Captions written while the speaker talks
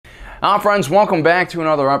Friends, welcome back to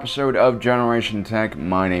another episode of Generation Tech.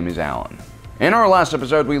 My name is Alan. In our last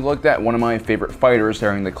episode, we looked at one of my favorite fighters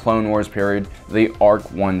during the Clone Wars period, the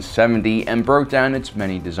ARC-170, and broke down its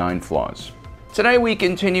many design flaws. Today we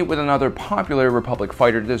continue with another popular Republic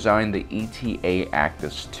fighter design, the ETA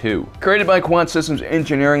Actis II. Created by Quad Systems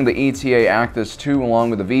Engineering, the ETA Actis II,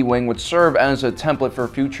 along with the V-Wing, would serve as a template for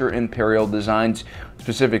future Imperial designs,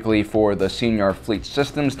 specifically for the Senior Fleet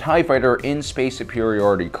Systems TIE Fighter in Space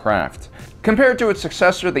Superiority craft. Compared to its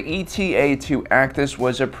successor, the ETA-2 Actis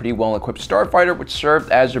was a pretty well-equipped starfighter which served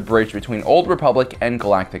as a bridge between Old Republic and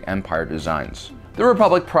Galactic Empire designs. The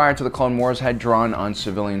Republic prior to the Clone Wars had drawn on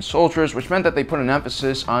civilian soldiers, which meant that they put an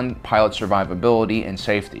emphasis on pilot survivability and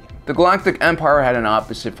safety. The Galactic Empire had an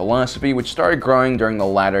opposite philosophy, which started growing during the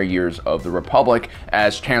latter years of the Republic,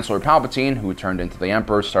 as Chancellor Palpatine, who turned into the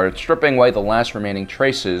Emperor, started stripping away the last remaining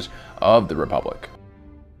traces of the Republic.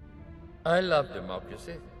 I love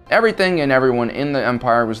democracy. Everything and everyone in the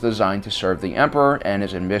Empire was designed to serve the Emperor and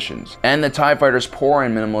his ambitions, and the TIE Fighter's poor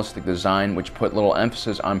and minimalistic design, which put little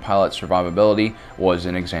emphasis on pilot survivability, was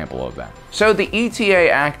an example of that. So the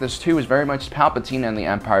ETA Actis II is very much Palpatine and the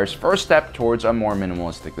Empire's first step towards a more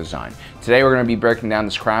minimalistic design. Today we're going to be breaking down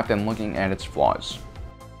this craft and looking at its flaws.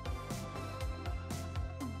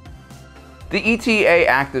 The ETA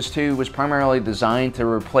Actis II was primarily designed to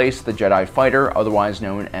replace the Jedi Fighter, otherwise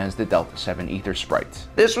known as the Delta-7 Ether Sprite.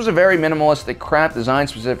 This was a very minimalistic craft designed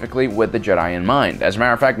specifically with the Jedi in mind. As a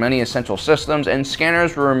matter of fact, many essential systems and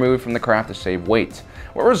scanners were removed from the craft to save weight.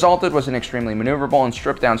 What resulted was an extremely maneuverable and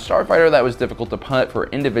stripped-down starfighter that was difficult to pilot for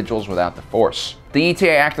individuals without the Force. The ETA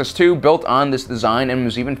Actis II built on this design and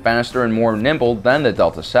was even faster and more nimble than the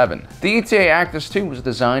Delta-7. The ETA Actis II was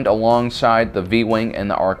designed alongside the V-Wing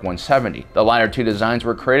and the ARC-170. The latter two designs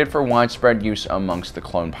were created for widespread use amongst the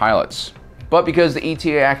clone pilots. But because the ETA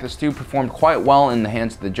Actis II performed quite well in the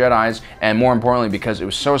hands of the Jedis, and more importantly because it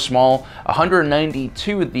was so small,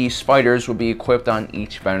 192 of these fighters would be equipped on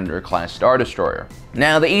each Venator-class Star Destroyer.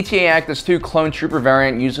 Now, the ETA Actis II Clone Trooper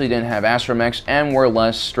variant usually didn't have astromechs and were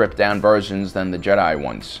less stripped-down versions than the Jedi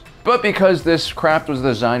ones. But because this craft was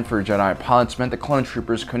designed for Jedi pilots, meant the Clone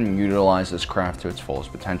Troopers couldn't utilize this craft to its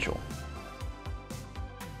fullest potential.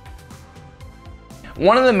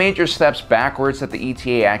 One of the major steps backwards that the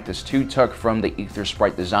ETA Actis II took from the Ether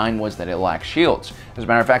Sprite design was that it lacked shields. As a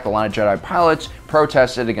matter of fact, a lot of Jedi pilots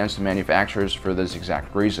protested against the manufacturers for this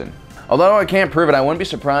exact reason. Although I can't prove it, I wouldn't be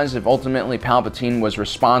surprised if ultimately Palpatine was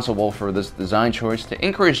responsible for this design choice to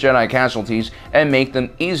increase Jedi casualties and make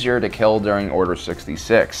them easier to kill during Order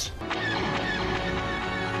 66.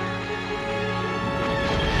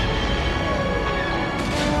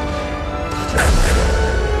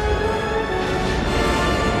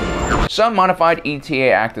 Some modified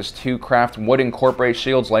ETA Actis II craft would incorporate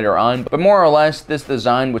shields later on, but more or less this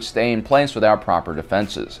design would stay in place without proper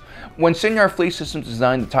defenses. When Senior Fleet Systems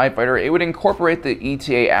designed the TIE Fighter, it would incorporate the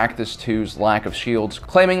ETA Actis II's lack of shields,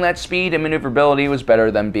 claiming that speed and maneuverability was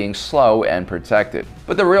better than being slow and protected.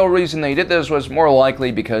 But the real reason they did this was more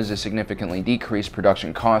likely because it significantly decreased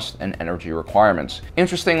production costs and energy requirements.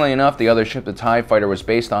 Interestingly enough, the other ship the TIE Fighter was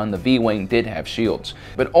based on, the V-Wing, did have shields,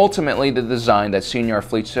 but ultimately the design that Senior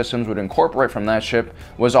Fleet Systems would incorporate from that ship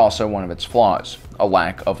was also one of its flaws, a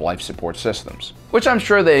lack of life support systems. Which I'm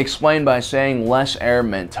sure they explained by saying less air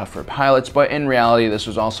meant tougher pilots, but in reality this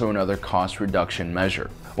was also another cost reduction measure.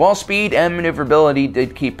 While speed and maneuverability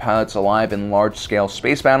did keep pilots alive in large-scale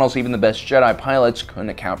space battles, even the best Jedi pilots couldn't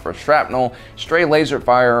account for shrapnel, stray laser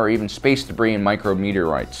fire, or even space debris and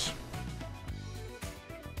micrometeorites.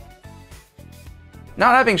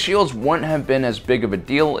 Not having shields wouldn't have been as big of a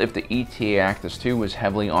deal if the ETA Actis II was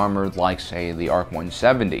heavily armored like, say, the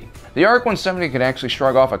ARC-170. The ARC-170 could actually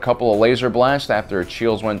shrug off a couple of laser blasts after its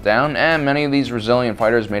shields went down, and many of these resilient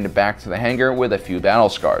fighters made it back to the hangar with a few battle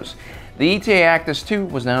scars. The ETA Actis II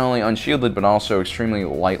was not only unshielded but also extremely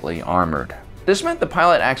lightly armored. This meant the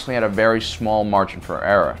pilot actually had a very small margin for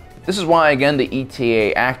error. This is why, again, the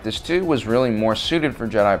ETA Actis II was really more suited for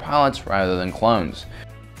Jedi pilots rather than clones.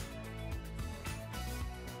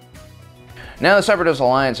 Now, the Separatist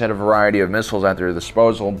Alliance had a variety of missiles at their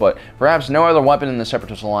disposal, but perhaps no other weapon in the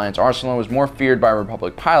Separatist Alliance arsenal was more feared by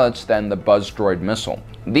Republic pilots than the Buzz Droid missile.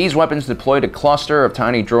 These weapons deployed a cluster of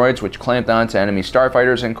tiny droids which clamped onto enemy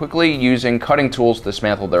starfighters and quickly, using cutting tools,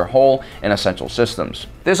 dismantled their hull and essential systems.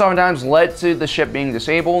 This oftentimes led to the ship being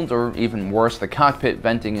disabled, or even worse, the cockpit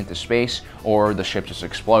venting into space, or the ship just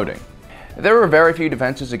exploding. There were very few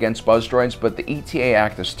defenses against buzz droids, but the ETA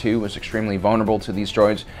Actis II was extremely vulnerable to these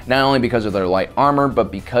droids, not only because of their light armor,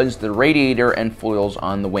 but because the radiator and foils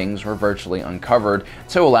on the wings were virtually uncovered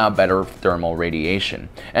to allow better thermal radiation.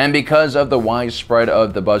 And because of the widespread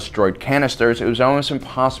of the buzz droid canisters, it was almost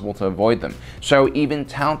impossible to avoid them. So even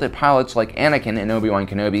talented pilots like Anakin and Obi-Wan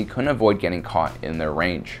Kenobi couldn't avoid getting caught in their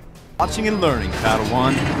range. Watching and learning,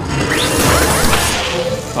 Padawan.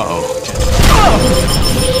 Uh-oh.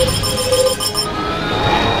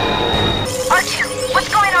 R2, what's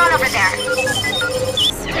going on over there?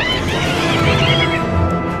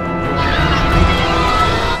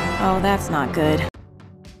 Oh, that's not good.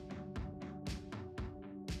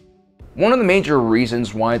 One of the major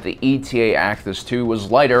reasons why the ETA Actis II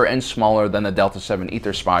was lighter and smaller than the Delta 7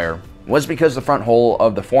 Ether Spire was because the front hull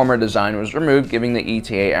of the former design was removed, giving the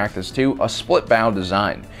ETA Actis II a split bow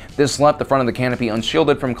design. This left the front of the canopy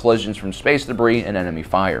unshielded from collisions from space debris and enemy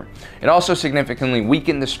fire. It also significantly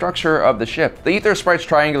weakened the structure of the ship. The Ether Sprite's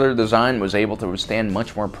triangular design was able to withstand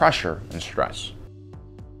much more pressure and stress.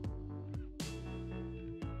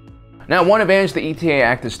 Now, one advantage the ETA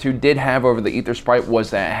Actis II did have over the Ether Sprite was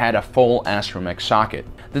that it had a full astromech socket.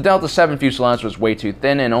 The Delta 7 fuselage was way too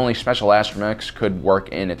thin and only special astromechs could work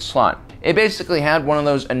in its slot. It basically had one of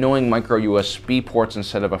those annoying micro USB ports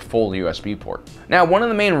instead of a full USB port. Now, one of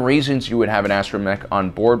the main reasons you would have an astromech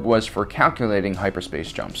on board was for calculating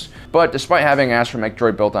hyperspace jumps. But despite having an astromech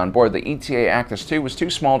droid built on board, the ETA Actis II was too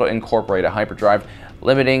small to incorporate a hyperdrive,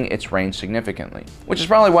 limiting its range significantly. Which is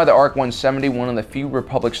probably why the ARC 170, one of the few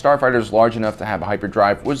Republic starfighters large enough to have a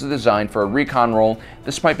hyperdrive, was designed for a recon role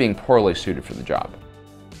despite being poorly suited for the job.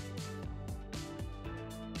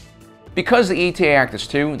 Because the ETA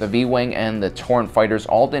Actis II, the V-Wing, and the Torrent fighters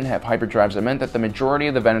all didn't have hyperdrives, it meant that the majority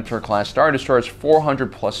of the Venator-class Star Destroyer's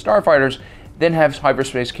 400-plus starfighters didn't have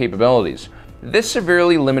hyperspace capabilities. This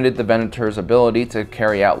severely limited the Venator's ability to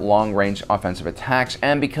carry out long-range offensive attacks,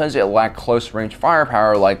 and because it lacked close-range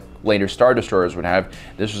firepower like later Star Destroyers would have,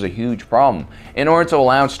 this was a huge problem. In order to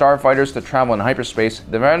allow starfighters to travel in hyperspace,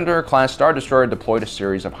 the Venator-class Star Destroyer deployed a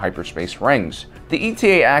series of hyperspace rings. The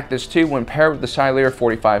ETA Actis II, when paired with the Silear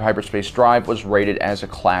 45 hyperspace drive, was rated as a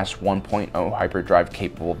Class 1.0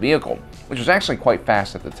 hyperdrive-capable vehicle, which was actually quite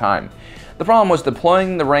fast at the time. The problem was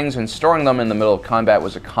deploying the rings and storing them in the middle of combat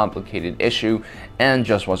was a complicated issue and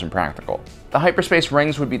just wasn't practical. The hyperspace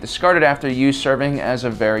rings would be discarded after use, serving as a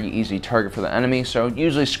very easy target for the enemy, so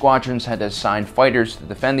usually squadrons had to assign fighters to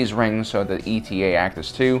defend these rings so that ETA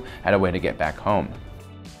Actis II had a way to get back home.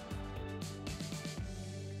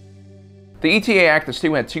 The ETA Actis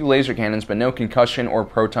II had 2 laser cannons but no concussion or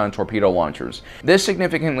proton torpedo launchers. This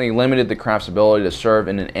significantly limited the craft's ability to serve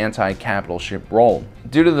in an anti-capital ship role.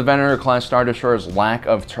 Due to the Venator-class Star Destroyer's lack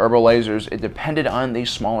of turbo lasers, it depended on these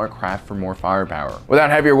smaller craft for more firepower. Without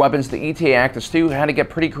heavier weapons, the ETA Actis II had to get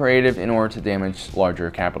pretty creative in order to damage larger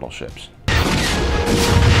capital ships. Oh,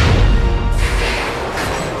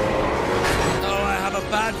 I have a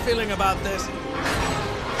bad feeling about this.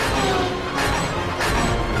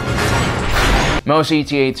 Most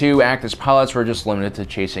ETA-2 Actis pilots were just limited to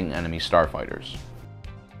chasing enemy starfighters.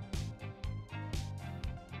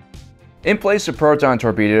 In place of proton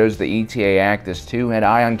torpedoes, the ETA Actis II had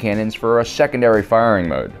ion cannons for a secondary firing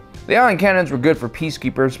mode. The ion cannons were good for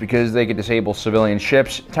peacekeepers because they could disable civilian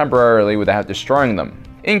ships temporarily without destroying them.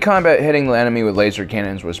 In combat, hitting the enemy with laser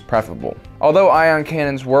cannons was preferable. Although ion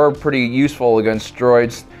cannons were pretty useful against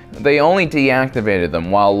droids, they only deactivated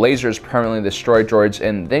them, while lasers permanently destroyed droids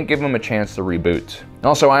and didn't give them a chance to reboot.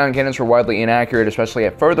 Also, ion cannons were widely inaccurate, especially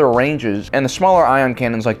at further ranges, and the smaller ion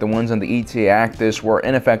cannons like the ones on the ETA Actis were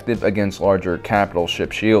ineffective against larger capital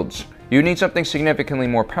ship shields. You need something significantly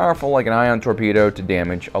more powerful like an ion torpedo to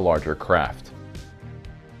damage a larger craft.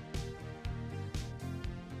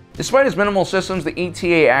 Despite its minimal systems, the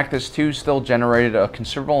ETA Actis II still generated a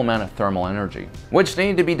considerable amount of thermal energy, which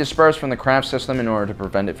needed to be dispersed from the craft system in order to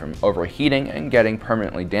prevent it from overheating and getting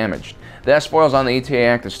permanently damaged. The S-foils on the ETA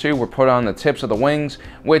Actis II were put on the tips of the wings,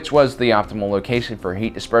 which was the optimal location for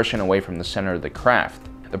heat dispersion away from the center of the craft.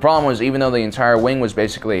 The problem was, even though the entire wing was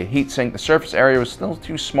basically a heat sink, the surface area was still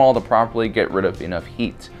too small to properly get rid of enough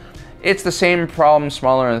heat. It's the same problem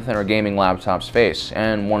smaller and thinner gaming laptops face,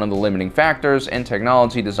 and one of the limiting factors in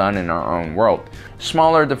technology design in our own world.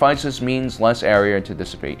 Smaller devices means less area to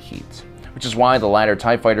dissipate heat, which is why the latter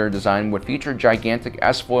TIE Fighter design would feature gigantic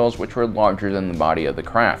S-foils which were larger than the body of the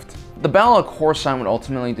craft. The Battle of Coruscant would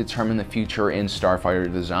ultimately determine the future in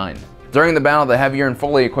starfighter design. During the battle, the heavier and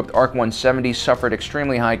fully equipped ARC 170 suffered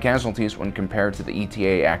extremely high casualties when compared to the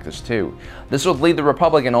ETA Actis II. This would lead the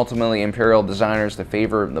Republic and ultimately Imperial designers to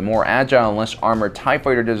favor the more agile and less armored TIE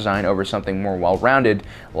fighter design over something more well-rounded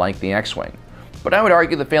like the X-Wing. But I would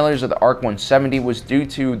argue the failures of the ARC 170 was due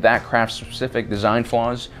to that craft's specific design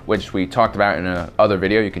flaws, which we talked about in another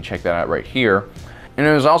video. You can check that out right here. And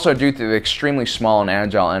it was also due to the extremely small and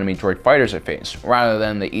agile enemy droid fighters it faced, rather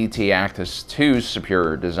than the ETA Actis II's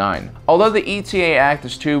superior design. Although the ETA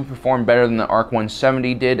Actis II performed better than the ARC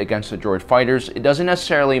 170 did against the droid fighters, it doesn't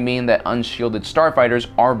necessarily mean that unshielded starfighters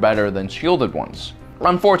are better than shielded ones.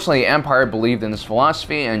 Unfortunately, Empire believed in this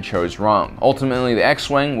philosophy and chose wrong. Ultimately, the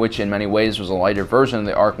X-Wing, which in many ways was a lighter version of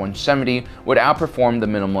the ARC 170, would outperform the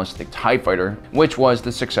minimalistic TIE Fighter, which was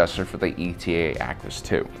the successor for the ETA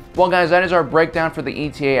Actis II. Well guys, that is our breakdown for the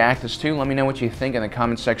ETA Actis II. Let me know what you think in the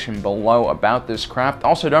comment section below about this craft.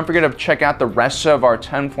 Also, don't forget to check out the rest of our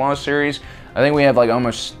 10 Flaws series. I think we have like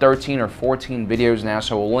almost 13 or 14 videos now,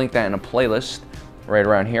 so we'll link that in a playlist right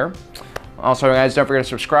around here. Also, guys, don't forget to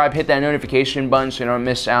subscribe, hit that notification button so you don't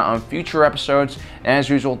miss out on future episodes. And as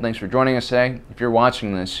usual, thanks for joining us today. If you're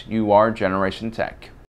watching this, you are Generation Tech.